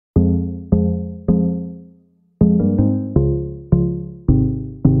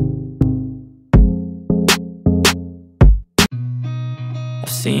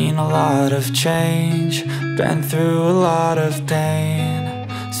seen a lot of change, been through a lot of pain.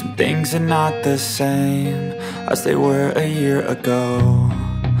 Some things are not the same as they were a year ago,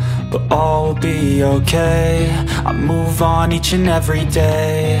 but all will be okay. I move on each and every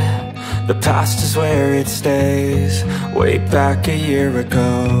day. The past is where it stays, way back a year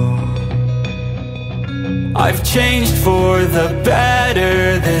ago. I've changed for the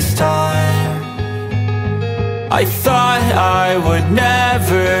better this time. I thought I would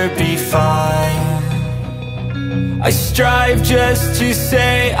never be fine. I strive just to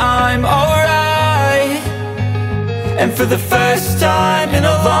say I'm alright, and for the first time in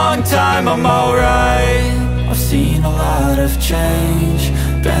a long time I'm alright. I've seen a lot of change,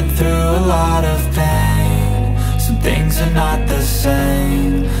 been through a lot of pain. Some things are not the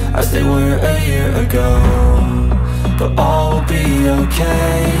same as they were a year ago, but all will be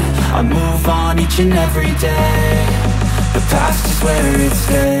okay. I move on each and every day. The past is where it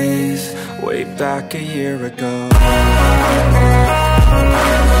stays, way back a year ago.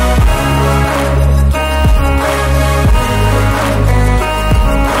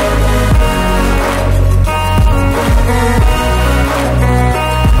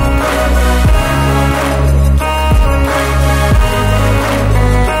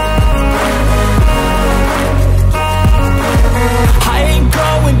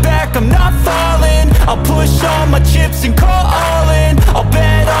 I'm not falling, I'll push all my chips and call all in. I'll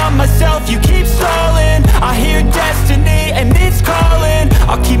bet on myself, you keep stalling. I hear destiny and it's calling.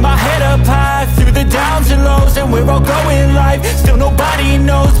 I'll keep my head up high through the downs and lows, and we're all going live. Still nobody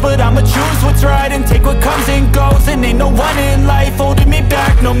knows, but I'ma choose what's right and take what comes and goes. And ain't no one in life holding me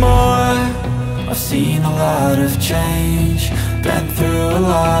back no more. I've seen a lot of change, been through a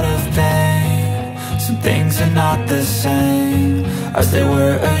lot of pain. Some things are not the same as they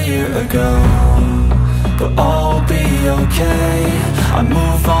were a year ago, but all will be okay. I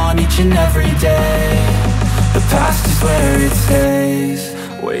move on each and every day. The past is where it stays,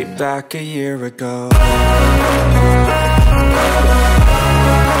 way back a year ago.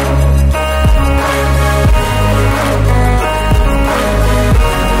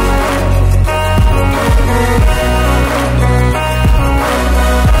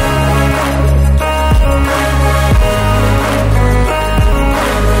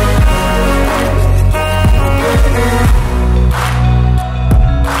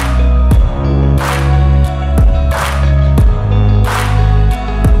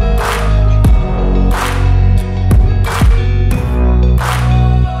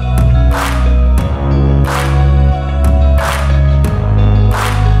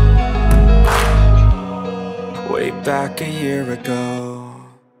 Back a year ago.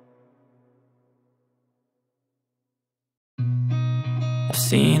 I've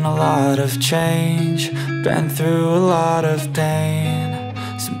seen a lot of change, been through a lot of pain.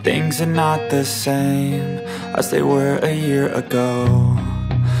 Some things are not the same as they were a year ago,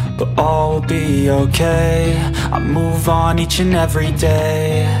 but all will be okay. I move on each and every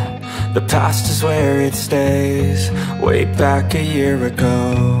day. The past is where it stays, way back a year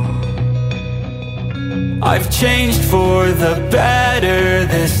ago. I've changed for the better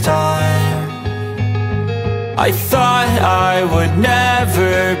this time. I thought I would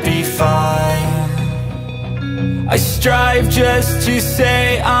never be fine. I strive just to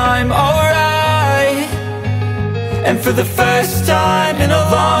say I'm alright, and for the first time in a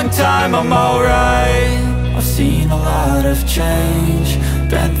long time I'm alright. I've seen a lot of change,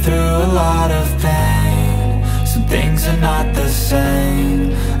 been through a lot of pain. Some things are not the same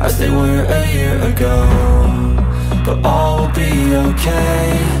as they were a year ago, but all will be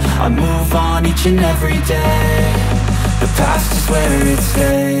okay. I move on each and every day. The past is where it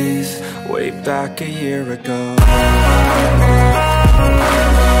stays, way back a year ago.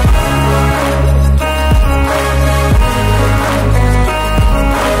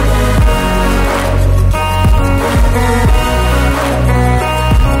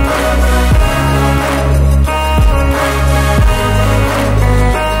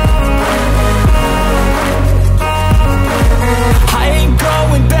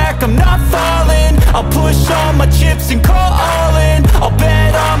 I'm not falling, I'll push all my chips and call all in. I'll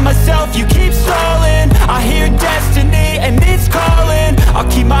bet on myself, you keep stalling. I hear destiny and it's calling. I'll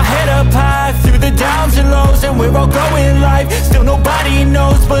keep my head up high through the downs and lows, and we're all going live. Still nobody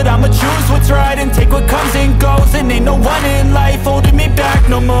knows, but I'ma choose what's right and take what comes and goes. And ain't no one in life holding me back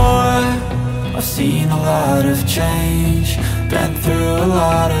no more. I've seen a lot of change, been through a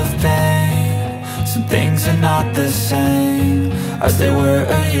lot of pain. Some things are not the same as they were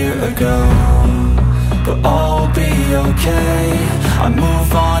a year ago, but all will be okay. I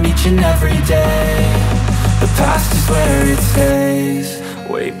move on each and every day. The past is where it stays,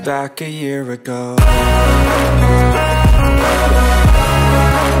 way back a year ago.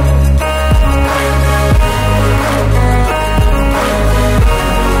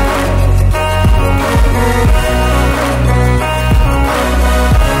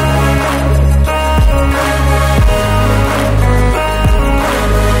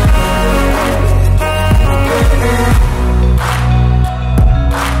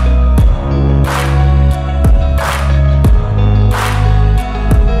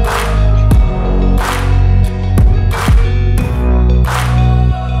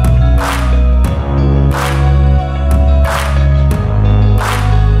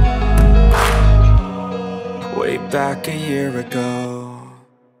 Back a year ago.